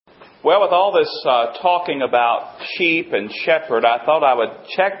Well, with all this talking about sheep and shepherd, I thought I would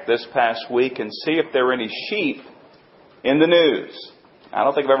check this past week and see if there were any sheep in the news. I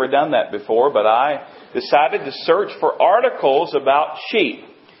don't think I've ever done that before, but I decided to search for articles about sheep.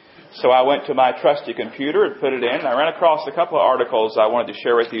 So I went to my trusty computer and put it in. I ran across a couple of articles I wanted to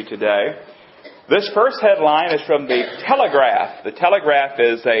share with you today. This first headline is from the Telegraph. The Telegraph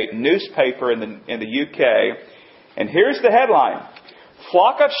is a newspaper in the UK. And here's the headline.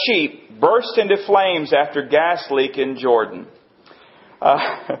 Flock of sheep burst into flames after gas leak in Jordan.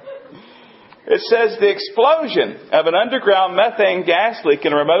 It says the explosion of an underground methane gas leak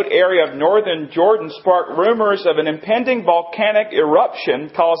in a remote area of northern Jordan sparked rumors of an impending volcanic eruption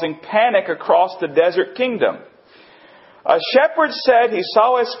causing panic across the desert kingdom. A shepherd said he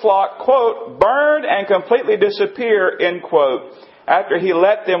saw his flock, quote, burn and completely disappear, end quote, after he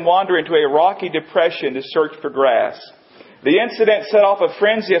let them wander into a rocky depression to search for grass. The incident set off a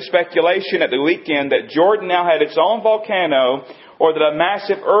frenzy of speculation at the weekend that Jordan now had its own volcano or that a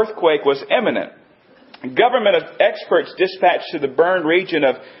massive earthquake was imminent. Government experts dispatched to the burned region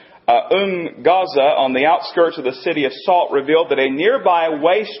of Gaza on the outskirts of the city of Salt revealed that a nearby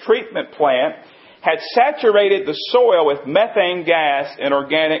waste treatment plant had saturated the soil with methane gas and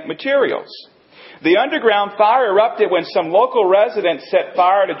organic materials. The underground fire erupted when some local residents set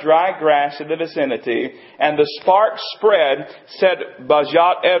fire to dry grass in the vicinity, and the sparks spread, said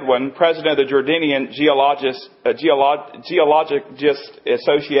Bajat Edwin, president of the Jordanian Geologist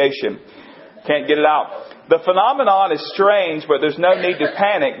Association. Can't get it out. The phenomenon is strange, but there's no need to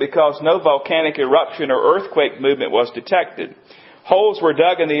panic because no volcanic eruption or earthquake movement was detected. Holes were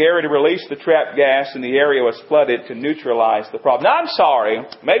dug in the area to release the trapped gas, and the area was flooded to neutralize the problem. Now, I'm sorry.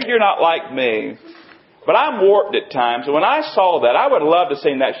 Maybe you're not like me, but I'm warped at times. And when I saw that, I would have loved to have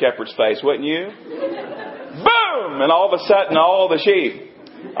seen that shepherd's face, wouldn't you? Boom! And all of a sudden, all the sheep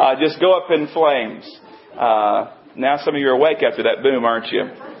just go up in flames. Now some of you are awake after that boom, aren't you?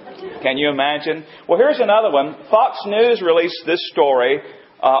 Can you imagine? Well, here's another one. Fox News released this story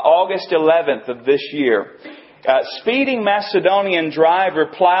August 11th of this year. Speeding Macedonian driver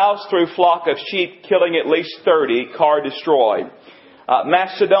plows through flock of sheep, killing at least 30. Car destroyed.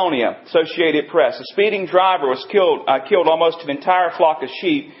 Macedonia, Associated Press. A speeding driver was killed almost an entire flock of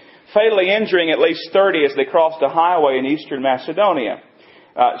sheep, fatally injuring at least 30 as they crossed a highway in eastern Macedonia.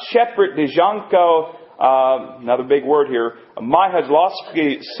 Shepherd Djanko, another big word here,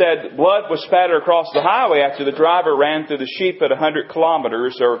 Mihajlovsky said blood was spattered across the highway after the driver ran through the sheep at 100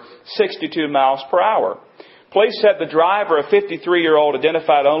 kilometers or 62 miles per hour. Police said the driver, a 53-year-old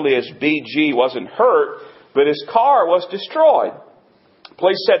identified only as BG, wasn't hurt, but his car was destroyed.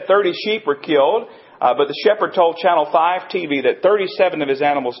 Police said 30 sheep were killed, but the shepherd told Channel 5 TV that 37 of his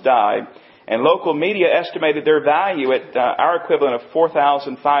animals died, and local media estimated their value at our equivalent of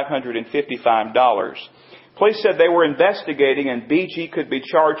 $4,555. Police said they were investigating, and BG could be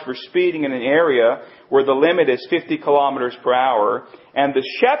charged for speeding in an area where the limit is 50 kilometers per hour, and the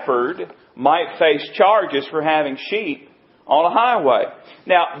shepherd might face charges for having sheep on a highway.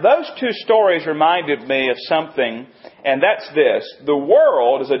 Now, those two stories reminded me of something, and that's this. The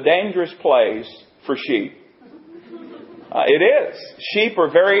world is a dangerous place for sheep. It is. Sheep are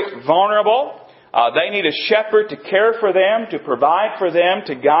very vulnerable. They need a shepherd to care for them, to provide for them,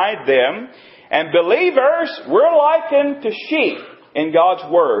 to guide them. And believers, we're likened to sheep in God's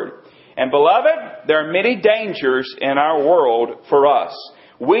Word. And beloved, there are many dangers in our world for us.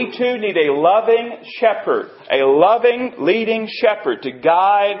 We too need a loving shepherd, a loving, leading shepherd to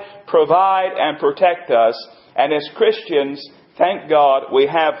guide, provide, and protect us. And as Christians, thank God we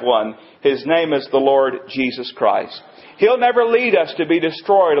have one. His name is the Lord Jesus Christ. He'll never lead us to be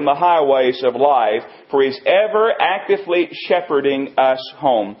destroyed on the highways of life, for He's ever actively shepherding us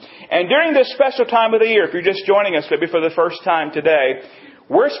home. And during this special time of the year, if you're just joining us maybe for the first time today,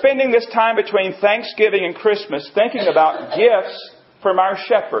 we're spending this time between Thanksgiving and Christmas thinking about gifts from our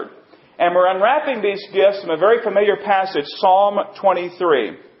shepherd. And we're unwrapping these gifts from a very familiar passage, Psalm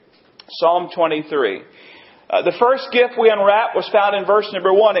 23. Psalm 23. The first gift we unwrapped was found in verse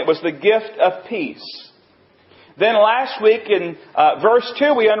number 1. It was the gift of peace. Then last week in verse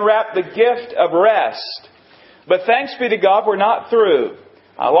 2, we unwrapped the gift of rest. But thanks be to God, we're not through.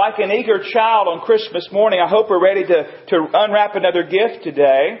 Like an eager child on Christmas morning, I hope we're ready to unwrap another gift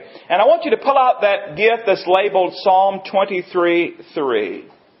today. And I want you to pull out that gift that's labeled Psalm 23:3.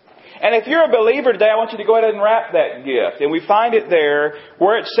 And if you're a believer today, I want you to go ahead and unwrap that gift. And we find it there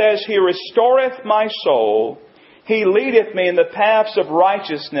where it says, He restoreth my soul. He leadeth me in the paths of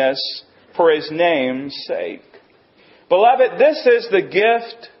righteousness for His name's sake. Beloved, this is the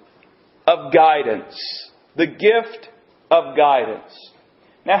gift of guidance. The gift of guidance.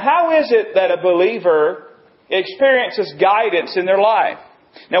 Now, how is it that a believer experiences guidance in their life?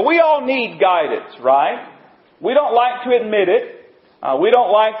 Now, we all need guidance, right? We don't like to admit it. We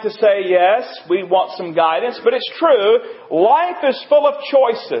don't like to say yes, we want some guidance, but it's true. Life is full of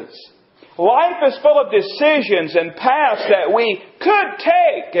choices. Life is full of decisions and paths that we could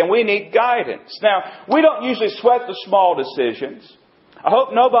take, and we need guidance. Now, we don't usually sweat the small decisions. I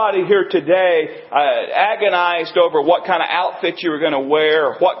hope nobody here today agonized over what kind of outfit you were going to wear,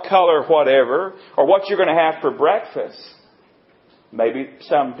 or what color, whatever, or what you're going to have for breakfast. Maybe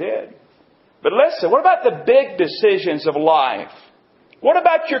some did. But listen, what about the big decisions of life? What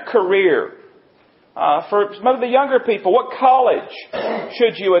about your career? For some of the younger people, what college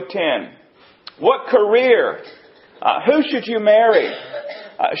should you attend? What career? Who should you marry?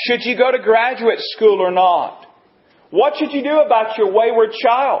 Should you go to graduate school or not? What should you do about your wayward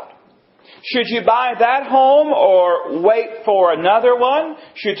child? Should you buy that home or wait for another one?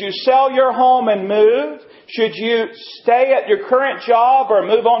 Should you sell your home and move? Should you stay at your current job or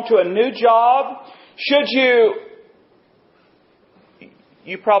move on to a new job? Should you...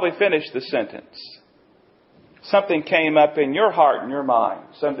 You probably finished the sentence. Something came up in your heart and your mind.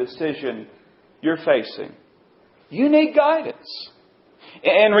 Some decision you're facing. You need guidance.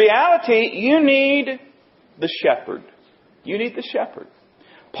 In reality, you need the shepherd. You need the shepherd.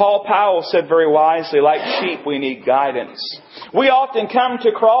 Paul Powell said very wisely, like sheep, we need guidance. We often come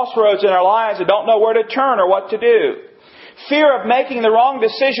to crossroads in our lives and don't know where to turn or what to do. Fear of making the wrong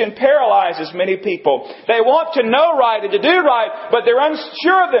decision paralyzes many people. They want to know right and to do right, but they're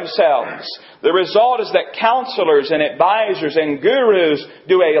unsure of themselves. The result is that counselors and advisors and gurus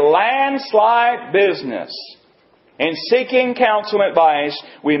do a landslide business. In seeking counsel and advice,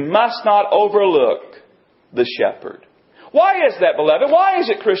 we must not overlook the shepherd. Why is that, beloved? Why is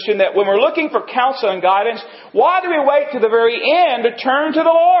it, Christian, that when we're looking for counsel and guidance, why do we wait to the very end to turn to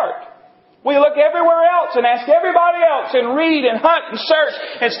the Lord? We look everywhere else and ask everybody else and read and hunt and search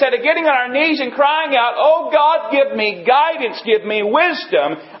instead of getting on our knees and crying out, "Oh God, give me guidance, give me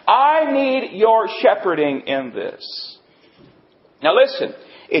wisdom. I need your shepherding in this." Now listen,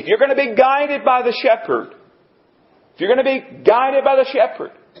 if you're going to be guided by the shepherd,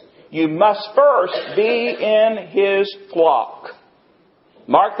 you must first be in His flock.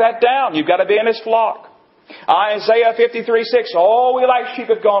 Mark that down. You've got to be in His flock. Isaiah 53:6, "All we like sheep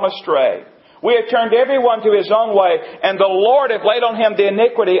have gone astray. We have turned everyone to his own way, and the Lord hath laid on Him the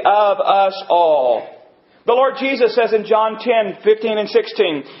iniquity of us all." The Lord Jesus says in John 10:15 and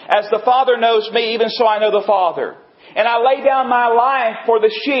 16, "As the Father knows me, even so I know the Father. And I lay down my life for the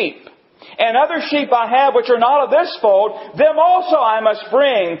sheep. And other sheep I have which are not of this fold, them also I must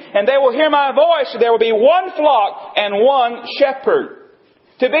bring, and they will hear my voice, and there will be one flock and one shepherd."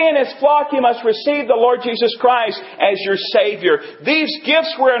 To be in His flock, you must receive the Lord Jesus Christ as your Savior. These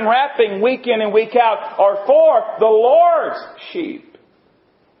gifts we're unwrapping week in and week out are for the Lord's sheep.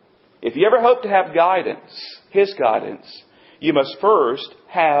 If you ever hope to have guidance, His guidance, you must first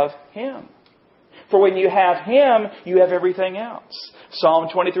have Him. For when you have Him, you have everything else. Psalm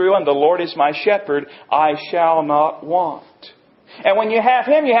 23:1, "The Lord is my shepherd, I shall not want." And when you have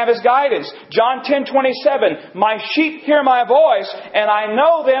Him, you have His guidance. John 10:27, "My sheep hear my voice, and I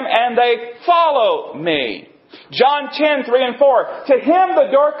know them, and they follow me." John 10:3 and 4, "To him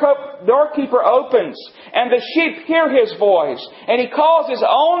the doorkeeper opens, and the sheep hear His voice. And He calls His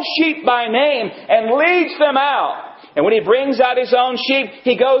own sheep by name, and leads them out. And when He brings out His own sheep,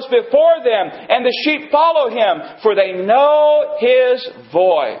 He goes before them, and the sheep follow Him, for they know His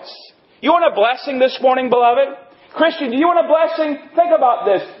voice." You want a blessing this morning, beloved? Christian, do you want a blessing? Think about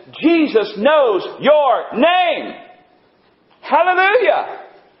this. Jesus knows your name. Hallelujah.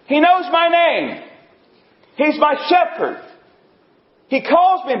 He knows my name. He's my shepherd. He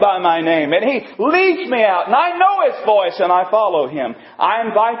calls me by my name, and He leads me out, and I know His voice, and I follow Him. I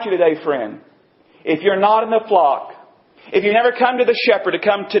invite you today, friend, if you're not in the flock, if you've never come to the shepherd, to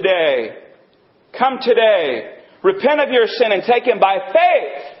come today. Come today. Repent of your sin and take Him by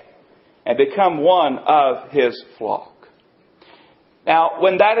faith and become one of His flock. Now,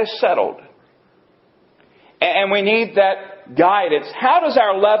 when that is settled, and we need that guidance, how does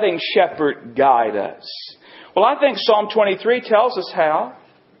our loving shepherd guide us? Well, I think Psalm 23 tells us how.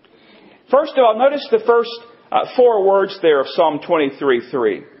 First of all, notice the first 4 words there of Psalm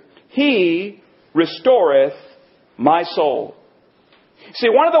 23:3. "He restoreth my soul." See,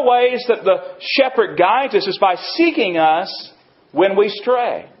 one of the ways that the shepherd guides us is by seeking us when we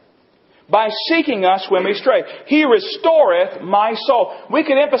stray. By seeking us when we stray. "He restoreth my soul." We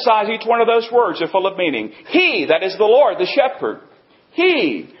can emphasize each one of those words. They're full of meaning. He, that is the Lord, the shepherd.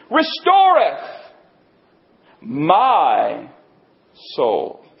 He restoreth my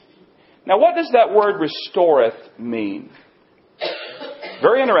soul. Now, what does that word restoreth mean?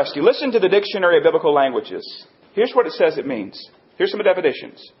 Very interesting. Listen to the Dictionary of Biblical Languages. Here's what it says it means. Here's some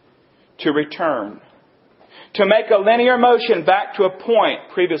definitions. To return. To make a linear motion back to a point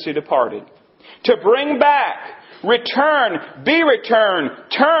previously departed. To bring back. Return. Be returned.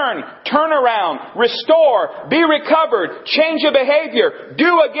 Turn around. Restore. Be recovered. Change of behavior.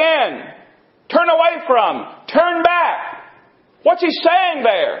 Do again. Turn away from. Turn back. What's he saying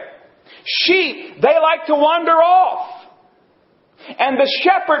there? Sheep, they like to wander off. And the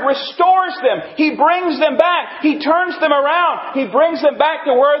shepherd restores them. He brings them back. He turns them around. He brings them back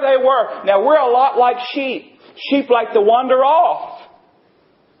to where they were. Now, we're a lot like sheep. Sheep like to wander off.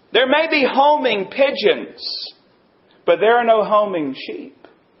 There may be homing pigeons, but there are no homing sheep.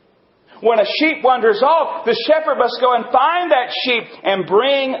 When a sheep wanders off, the shepherd must go and find that sheep and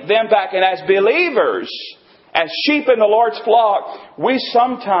bring them back. And as believers, as sheep in the Lord's flock, we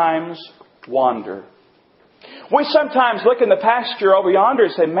sometimes wander. We sometimes look in the pasture over yonder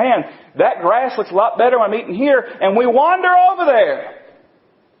and say, man, that grass looks a lot better when I'm eating here. And we wander over there.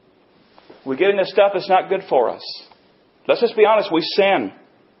 We get into stuff that's not good for us. Let's just be honest. We sin.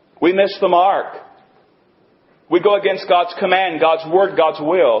 We miss the mark. We go against God's command, God's word, God's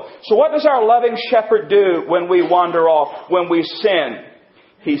will. So what does our loving shepherd do when we wander off, when we sin?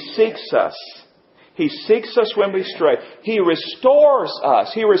 He seeks us. He seeks us when we stray. He restores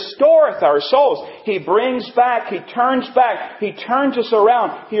us. He restoreth our souls. He brings back. He turns back. He turns us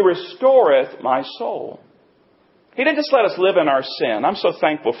around. He restoreth my soul. He didn't just let us live in our sin. I'm so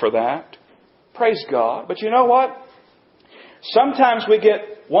thankful for that. Praise God. But you know what? Sometimes we get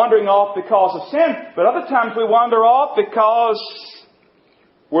wandering off because of sin, but other times we wander off because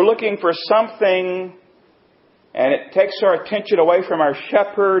we're looking for something and it takes our attention away from our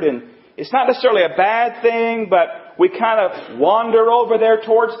shepherd, and it's not necessarily a bad thing, but we kind of wander over there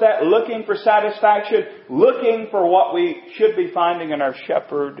towards that, looking for satisfaction, looking for what we should be finding in our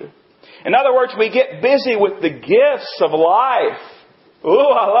shepherd. In other words, we get busy with the gifts of life.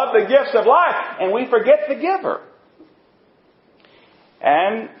 Ooh, I love the gifts of life. And we forget the giver.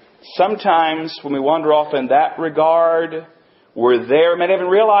 And sometimes when we wander off in that regard, we're there, may not even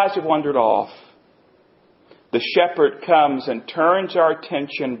realize we've wandered off. The shepherd comes and turns our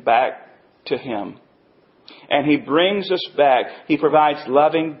attention back to Him. And He brings us back. He provides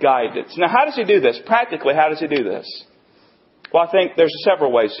loving guidance. Now, how does He do this? Practically, how does He do this? Well, I think there's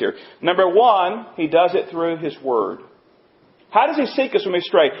several ways here. Number one, He does it through His Word. How does He seek us when we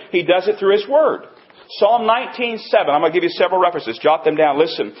stray? He does it through His Word. Psalm 19:7. I'm going to give you several references. Jot them down.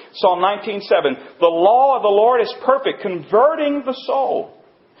 Listen. Psalm 19:7. The law of the Lord is perfect, converting the soul.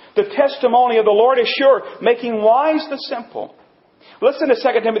 The testimony of the Lord is sure, making wise the simple. Listen to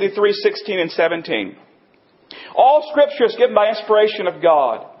 2 Timothy 3:16 and 17. All Scripture is given by inspiration of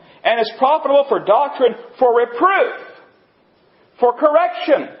God and is profitable for doctrine, for reproof, for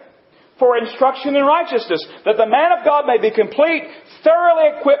correction, for instruction in righteousness, that the man of God may be complete,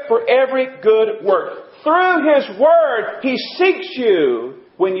 thoroughly equipped for every good work. Through His Word, He seeks you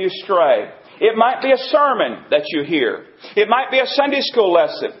when you stray. It might be a sermon that you hear. It might be a Sunday school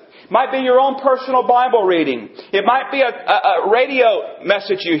lesson. It might be your own personal Bible reading. It might be a radio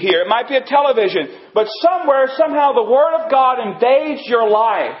message you hear. It might be a television. But somewhere, somehow, the Word of God invades your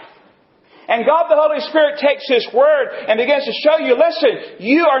life. And God the Holy Spirit takes His Word and begins to show you, listen,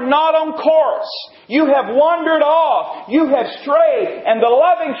 you are not on course. You have wandered off. You have strayed. And the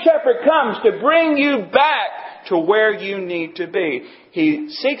loving shepherd comes to bring you back to where you need to be. He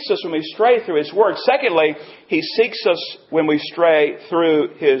seeks us when we stray through His Word. Secondly, He seeks us when we stray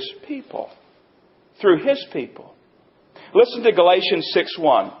through His people. Through His people. Listen to Galatians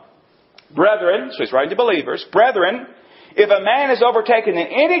 6:1. Brethren, so He's writing to believers, brethren, if a man is overtaken in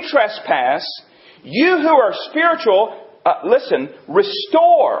any trespass, you who are spiritual,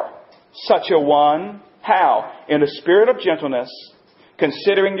 restore such a one. How? In a spirit of gentleness,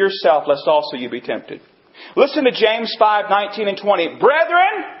 considering yourself, lest also you be tempted. Listen to James 5:19 and 20.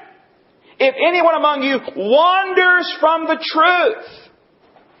 Brethren, if anyone among you wanders from the truth,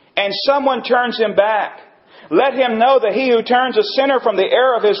 and someone turns him back, let him know that he who turns a sinner from the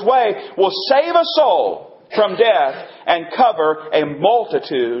error of his way will save a soul from death and cover a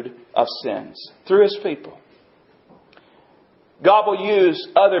multitude of sins. Through His people. God will use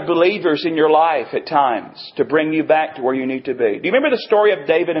other believers in your life at times to bring you back to where you need to be. Do you remember the story of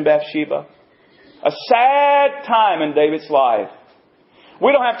David and Bathsheba? A sad time in David's life.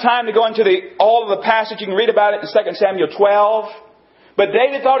 We don't have time to go into all of the passage. You can read about it in 2 Samuel 12. But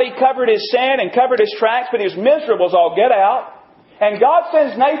David thought he covered his sin and covered his tracks, but he was miserable as all get out. And God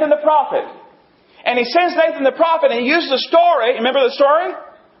sends Nathan the prophet. And He sends Nathan the prophet and He uses a story. Remember the story?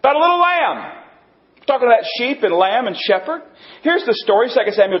 About a little lamb. Talking about sheep and lamb and shepherd. Here's the story,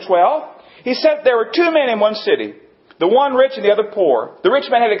 2 Samuel 12. He said there were two men in one city, the one rich and the other poor. The rich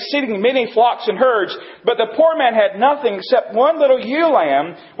man had exceedingly many flocks and herds, but the poor man had nothing except one little ewe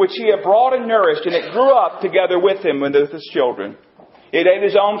lamb, which he had brought and nourished, and it grew up together with him and with his children. It ate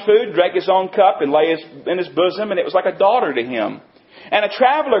his own food, drank his own cup, and lay in his bosom, and it was like a daughter to him. And a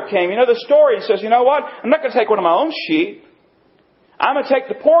traveler came, you know the story, and says, you know what? I'm not going to take one of my own sheep. I'm going to take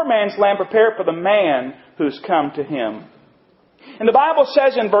the poor man's lamb prepared for the man who's come to him. And the Bible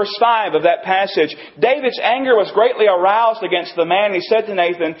says in verse 5 of that passage, David's anger was greatly aroused against the man. He said to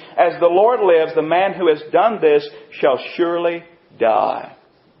Nathan, as the Lord lives, the man who has done this shall surely die.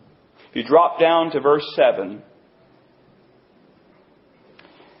 If you drop down to verse 7,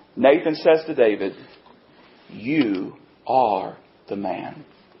 Nathan says to David, you are the man.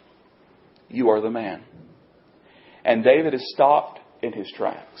 You are the man. And David is stopped in his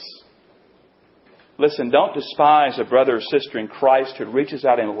tracks. Listen, don't despise a brother or sister in Christ who reaches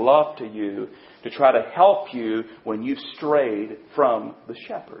out in love to you to try to help you when you've strayed from the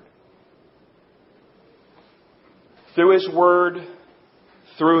shepherd. Through His Word,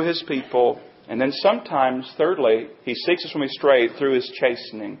 through His people, and then sometimes, thirdly, He seeks us when we stray through His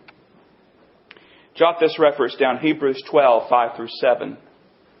chastening. Jot this reference down, Hebrews 12, 5 through 7.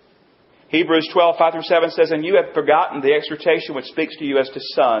 Hebrews 12, 5 through 7 says, and you have forgotten the exhortation which speaks to you as to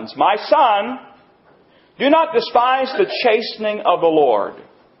sons. My son, do not despise the chastening of the Lord,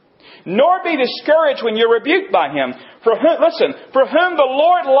 nor be discouraged when you're rebuked by Him. For whom the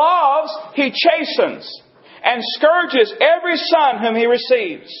Lord loves, He chastens, and scourges every son whom He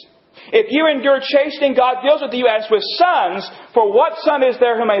receives. If you endure chastening, God deals with you as with sons. For what son is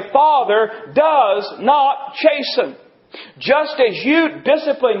there whom a father does not chasten? Just as you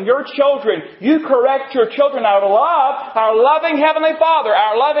discipline your children, you correct your children out of love, our loving Heavenly Father,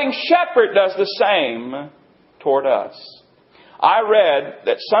 our loving Shepherd does the same toward us. I read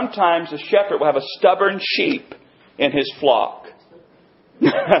that sometimes the shepherd will have a stubborn sheep in his flock.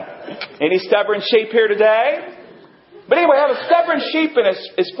 Any stubborn sheep here today? But anyway, have a stubborn sheep in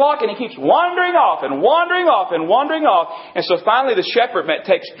his flock, and he keeps wandering off and wandering off and wandering off. And so finally the shepherd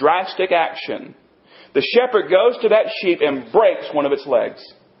takes drastic action. The shepherd goes to that sheep and breaks one of its legs.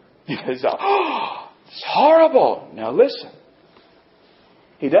 He says, oh, it's horrible. Now listen.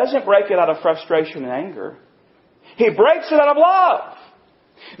 He doesn't break it out of frustration and anger. He breaks it out of love.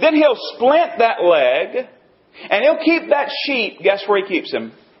 Then he'll splint that leg, and he'll keep that sheep. Guess where he keeps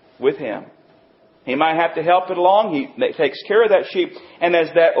him? With him. He might have to help it along. He takes care of that sheep. And as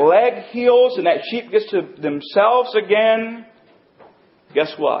that leg heals and that sheep gets to themselves again,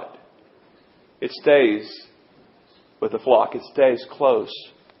 guess what? It stays with the flock. It stays close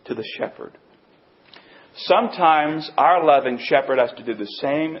to the shepherd. Sometimes our loving shepherd has to do the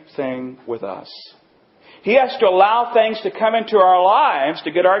same thing with us. He has to allow things to come into our lives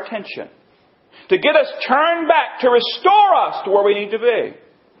to get our attention. To get us turned back, to restore us to where we need to be.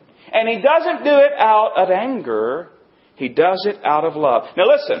 And He doesn't do it out of anger. He does it out of love. Now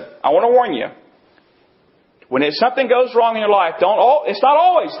listen, I want to warn you. When something goes wrong in your life, it's not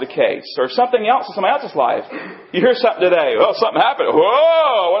always the case. Or something else in somebody else's life. You hear something today. Well, something happened. Whoa,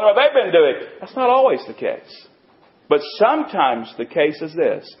 I wonder what they've been doing. That's not always the case. But sometimes the case is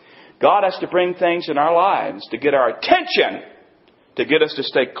this. God has to bring things in our lives to get our attention. To get us to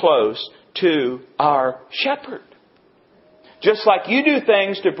stay close to our shepherd. Just like you do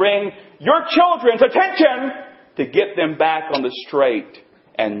things to bring your children's attention to get them back on the straight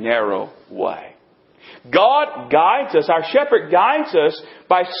and narrow way. God guides us, our shepherd guides us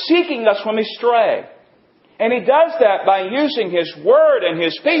by seeking us when we stray. And He does that by using His Word and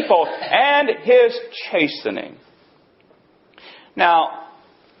His people and His chastening. Now,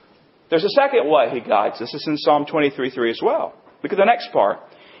 there's a second way He guides us. This is in Psalm 23:3 as well. Look at the next part.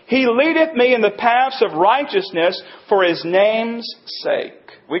 He leadeth me in the paths of righteousness for His name's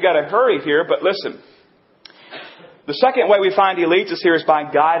sake. We got to hurry here, but listen. The second way we find He leads us here is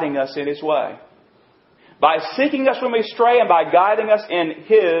by guiding us in His way. By seeking us when we stray and by guiding us in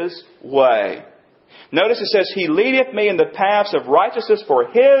His way. Notice it says, He leadeth me in the paths of righteousness for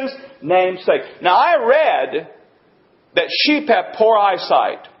His name's sake. Now I read that sheep have poor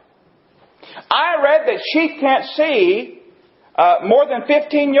eyesight. I read that sheep can't see more than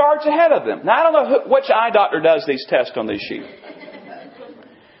 15 yards ahead of them. Now I don't know which eye doctor does these tests on these sheep.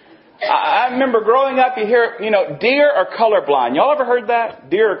 I remember growing up, you hear, deer are colorblind. Y'all ever heard that?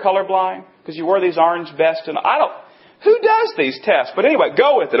 Deer are colorblind? Because you wear these orange vests and who does these tests? But anyway,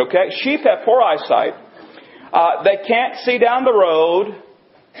 go with it, okay? Sheep have poor eyesight. They can't see down the road.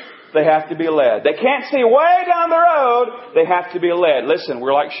 They have to be led. They can't see way down the road. They have to be led. Listen,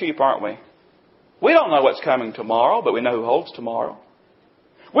 we're like sheep, aren't we? We don't know what's coming tomorrow, but we know who holds tomorrow.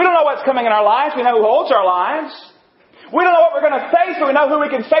 We don't know what's coming in our lives. We know who holds our lives. We don't know what we're going to face, but we know who we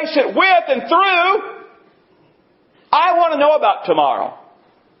can face it with and through. I want to know about tomorrow.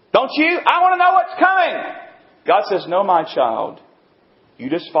 Don't you? I want to know what's coming. God says, no, my child. You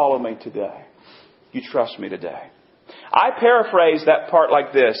just follow me today. You trust me today. I paraphrase that part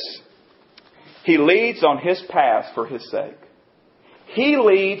like this. He leads on His path for His sake. He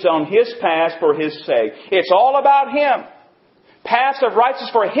leads on His path for His sake. It's all about Him. Paths of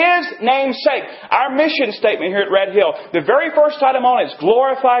righteousness for His name's sake. Our mission statement here at Red Hill, the very first item on it is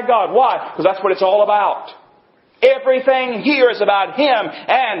glorify God. Why? Because that's what it's all about. Everything here is about Him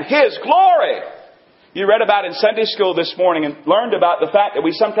and His glory. You read about in Sunday school this morning and learned about the fact that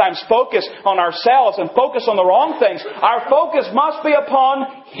we sometimes focus on ourselves and focus on the wrong things. Our focus must be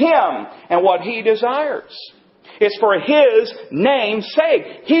upon Him and what He desires. It's for His name's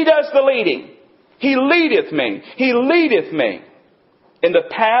sake. He does the leading. He leadeth me. He leadeth me in the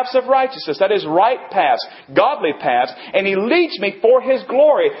paths of righteousness. That is right paths, godly paths. And He leads me for His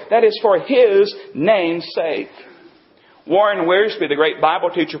glory. That is for His name's sake. Warren Wiersbe, the great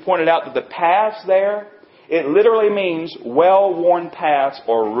Bible teacher, pointed out that the paths there, it literally means well-worn paths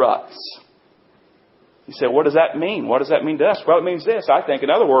or ruts. He said, what does that mean? What does that mean to us? Well, it means this, I think.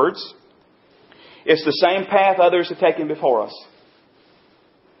 In other words, it's the same path others have taken before us.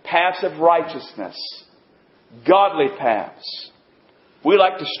 Paths of righteousness. Godly paths. We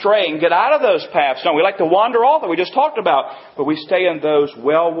like to stray and get out of those paths. No, we like to wander off that we just talked about. But we stay in those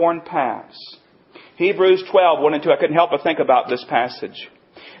well-worn paths. Hebrews 12, 1 and 2. I couldn't help but think about this passage.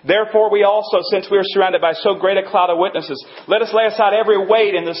 Therefore we also, since we are surrounded by so great a cloud of witnesses, let us lay aside every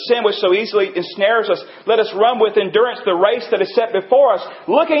weight and the sin which so easily ensnares us. Let us run with endurance the race that is set before us,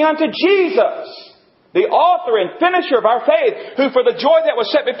 looking unto Jesus, the author and finisher of our faith, who for the joy that was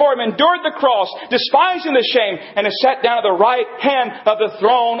set before Him endured the cross, despising the shame, and is set down at the right hand of the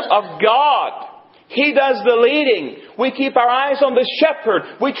throne of God. He does the leading. We keep our eyes on the shepherd.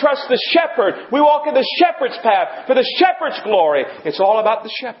 We trust the shepherd. We walk in the shepherd's path for the shepherd's glory. It's all about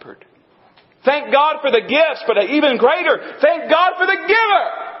the shepherd. Thank God for the gifts, but even greater, thank God for the giver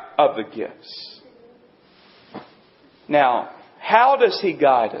of the gifts. Now, how does He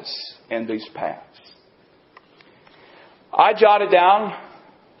guide us in these paths? I jotted down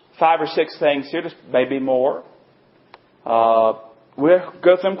 5 or 6 things here, just maybe more. We'll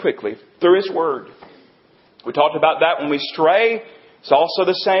go through them quickly. Through His Word. We talked about that when we stray. It's also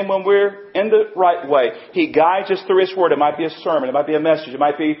the same when we're in the right way. He guides us through His Word. It might be a sermon. It might be a message. It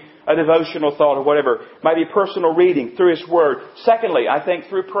might be a devotional thought or whatever. It might be personal reading through His Word. Secondly, I think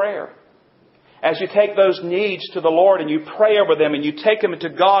through prayer. As you take those needs to the Lord and you pray over them and you take them to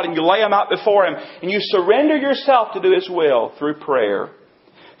God and you lay them out before Him and you surrender yourself to do His will through prayer.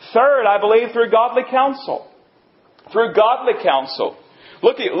 Third, I believe through godly counsel. Through godly counsel.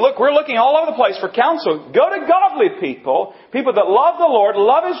 Look, we're looking all over the place for counsel. Go to godly people, people that love the Lord,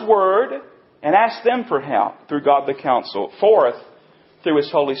 love His Word, and ask them for help through godly counsel. Fourth, through His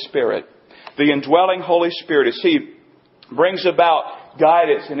Holy Spirit. The indwelling Holy Spirit, as He brings about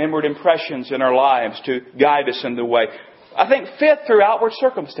guidance and inward impressions in our lives to guide us in the way. I think fifth, through outward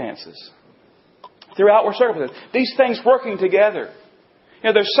circumstances. Through outward circumstances. These things working together. You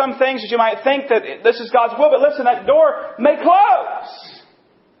know, there's some things that you might think that this is God's will, but listen, that door may close.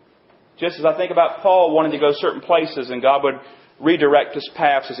 Just as I think about Paul wanting to go certain places and God would redirect his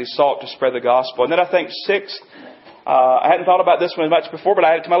paths as he sought to spread the gospel. And then I think sixth, I hadn't thought about this one much before, but I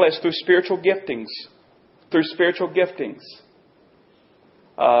added it to my list, through spiritual giftings. Through spiritual giftings.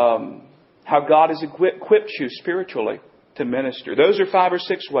 How God has equipped you spiritually to minister. Those are 5 or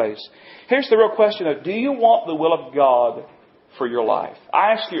 6 ways. Here's the real question though. Do you want the will of God for your life?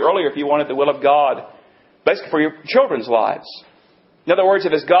 I asked you earlier if you wanted the will of God basically for your children's lives. In other words,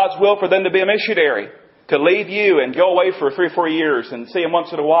 if it's God's will for them to be a missionary, to leave you and go away for 3 or 4 years and see them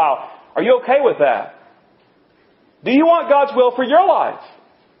once in a while, are you okay with that? Do you want God's will for your life?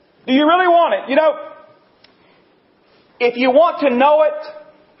 Do you really want it? You know, if you want to know it,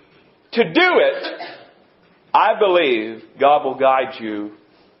 to do it, I believe God will guide you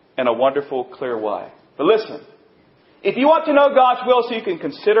in a wonderful, clear way. But listen, if you want to know God's will so you can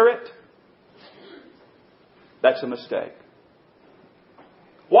consider it, that's a mistake.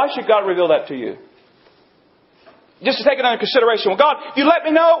 Why should God reveal that to you? Just to take it under consideration. Well, God, you let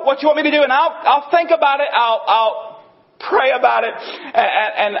me know what you want me to do, and I'll think about it. I'll pray about it,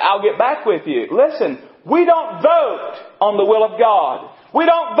 and I'll get back with you. Listen, we don't vote on the will of God. We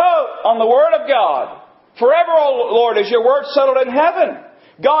don't vote on the Word of God. Forever, O Lord, is your Word settled in heaven.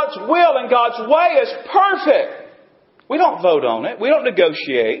 God's will and God's way is perfect. We don't vote on it. We don't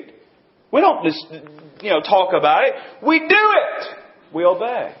negotiate. We don't just, talk about it. We do it. We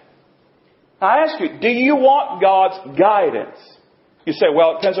obey. I ask you, do you want God's guidance? You say,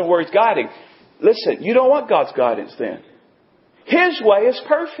 well, it depends on where He's guiding. Listen, you don't want God's guidance then. His way is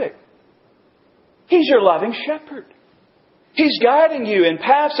perfect. He's your loving shepherd. He's guiding you in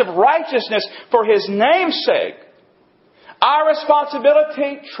paths of righteousness for His name's sake. Our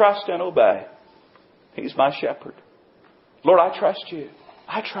responsibility, trust and obey. He's my shepherd. Lord, I trust you.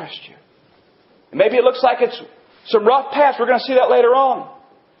 I trust you. And maybe it looks like it's some rough paths. We're going to see that later on.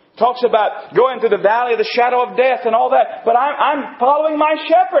 It talks about going through the valley of the shadow of death and all that. But I'm following my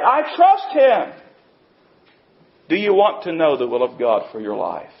shepherd. I trust Him. Do you want to know the will of God for your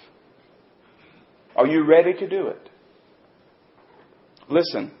life? Are you ready to do it?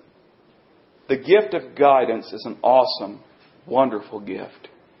 Listen, the gift of guidance is an awesome, wonderful gift.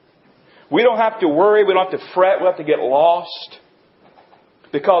 We don't have to worry. We don't have to fret. We don't have to get lost.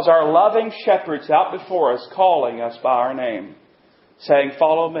 Because our loving shepherd's out before us calling us by our name. Saying,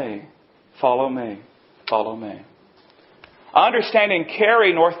 follow me, follow me, follow me. I understand in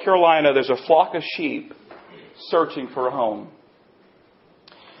Cary, North Carolina, there's a flock of sheep searching for a home.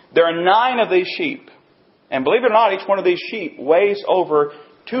 There are 9 of these sheep. And believe it or not, each one of these sheep weighs over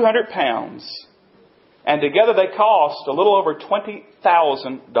 200 pounds. And together they cost a little over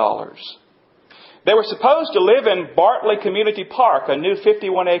 $20,000. They were supposed to live in Bartley Community Park, a new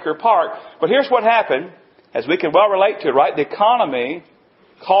 51-acre park. But here's what happened, as we can well relate to it, right? The economy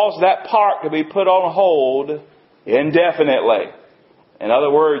caused that park to be put on hold indefinitely. In other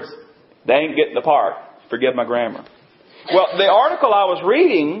words, they ain't getting the park. Forgive my grammar. Well, the article I was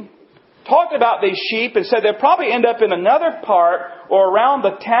reading talked about these sheep and said they'll probably end up in another park or around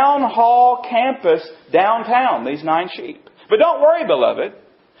the town hall campus downtown, these 9 sheep. But don't worry, beloved,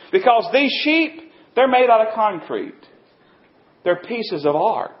 because these sheep, they're made out of concrete. They're pieces of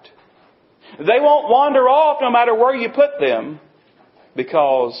art. They won't wander off no matter where you put them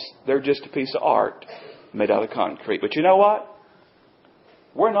because they're just a piece of art made out of concrete. But you know what?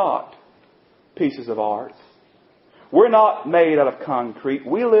 We're not pieces of art. We're not made out of concrete.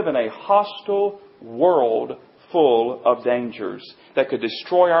 We live in a hostile world full of dangers that could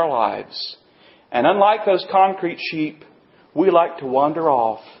destroy our lives. And unlike those concrete sheep, we like to wander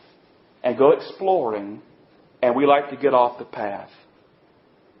off and go exploring, and we like to get off the path.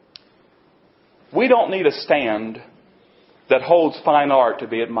 We don't need a stand that holds fine art to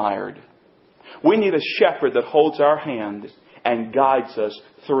be admired. We need a shepherd that holds our hand and guides us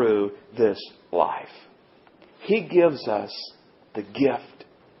through this life. He gives us the gift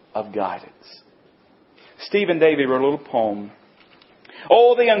of guidance. Stephen Davey wrote a little poem.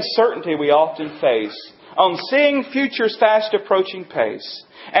 Oh, the uncertainty we often face on seeing future's fast approaching pace,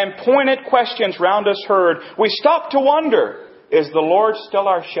 and pointed questions round us heard, we stop to wonder, is the Lord still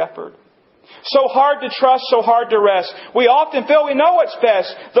our shepherd? So hard to trust, so hard to rest. We often feel we know what's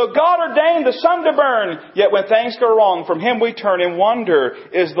best, though God ordained the sun to burn. Yet when things go wrong, from Him we turn and wonder,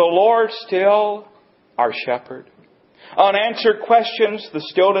 is the Lord still our shepherd? Unanswered questions, the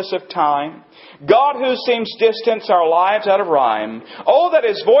stillness of time. God who seems distant, our lives out of rhyme. Oh, that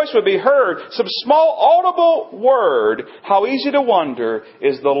His voice would be heard, some small audible word. How easy to wonder,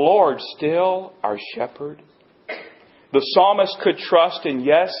 is the Lord still our shepherd? The psalmist could trust, and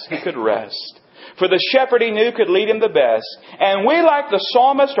yes, he could rest. For the shepherd he knew could lead him the best. And we, like the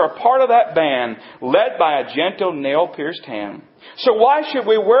psalmist, are part of that band, led by a gentle, nail-pierced hand. So why should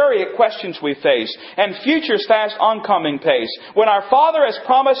we worry at questions we face and future's fast oncoming pace, when our Father has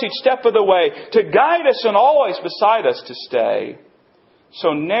promised each step of the way to guide us and always beside us to stay?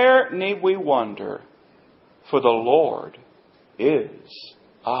 So ne'er need we wonder, for the Lord is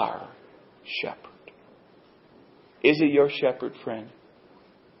our shepherd. Is He your shepherd, friend?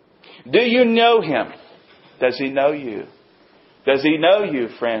 Do you know Him? Does He know you? Does He know you,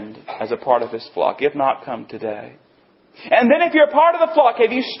 friend, as a part of His flock? If not, come today. And then if you're a part of the flock,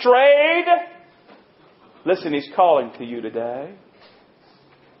 have you strayed? Listen, He's calling to you today.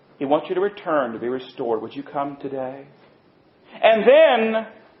 He wants you to return, to be restored. Would you come today? And then,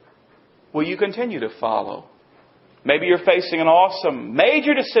 will you continue to follow? Maybe you're facing an awesome,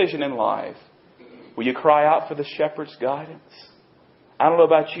 major decision in life. Will you cry out for the shepherd's guidance? I don't know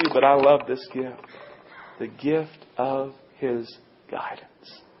about you, but I love this gift. The gift of His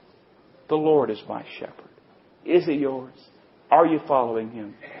guidance. The Lord is my shepherd. Is He yours? Are you following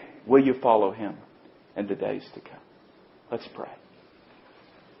Him? Will you follow Him in the days to come? Let's pray.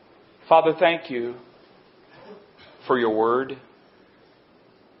 Father, thank You for Your word.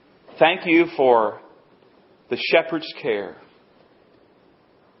 Thank You for the shepherd's care.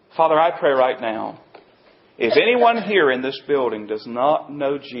 Father, I pray right now, if anyone here in this building does not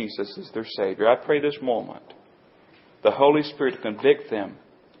know Jesus as their Savior, I pray this moment, the Holy Spirit to convict them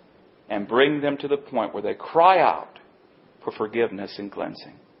and bring them to the point where they cry out for forgiveness and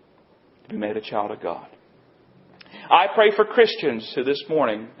cleansing, to be made a child of God. I pray for Christians who this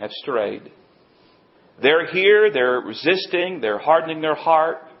morning have strayed. They're here, they're resisting, they're hardening their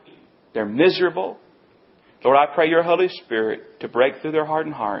heart, they're miserable. Lord, I pray your Holy Spirit to break through their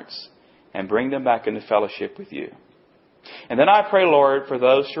hardened hearts and bring them back into fellowship with you. And then I pray, Lord, for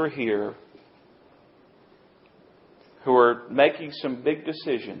those who are here who are making some big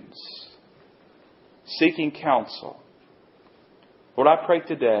decisions, seeking counsel. Lord, I pray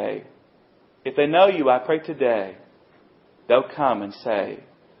today, if they know you, I pray today, they'll come and say,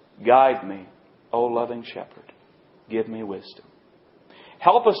 guide me, O loving shepherd. Give me wisdom.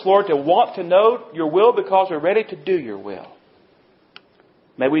 Help us, Lord, to want to know your will because we're ready to do your will.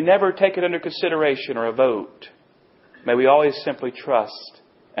 May we never take it under consideration or a vote. May we always simply trust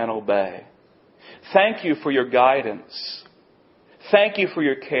and obey. Thank you for your guidance. Thank you for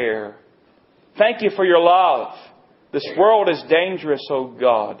your care. Thank you for your love. This world is dangerous, O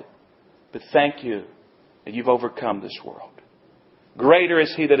God. But thank you that you've overcome this world. Greater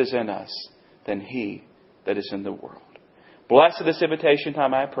is He that is in us than he that is in the world. Blessed this invitation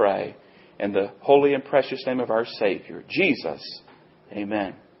time, I pray, in the holy and precious name of our Savior, Jesus.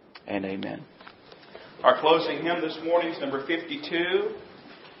 Amen and amen. Our closing hymn this morning is number 52.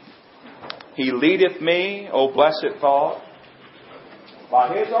 He leadeth me, O blessed thought.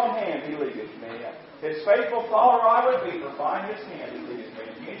 By His own hand He leadeth me. His faithful follower I would be, for by His hand He leadeth me.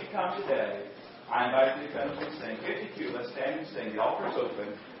 If you need to come today, I invite you to come and sing. 52, let's stand and sing. The altar is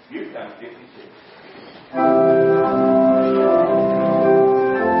open. You come, 52.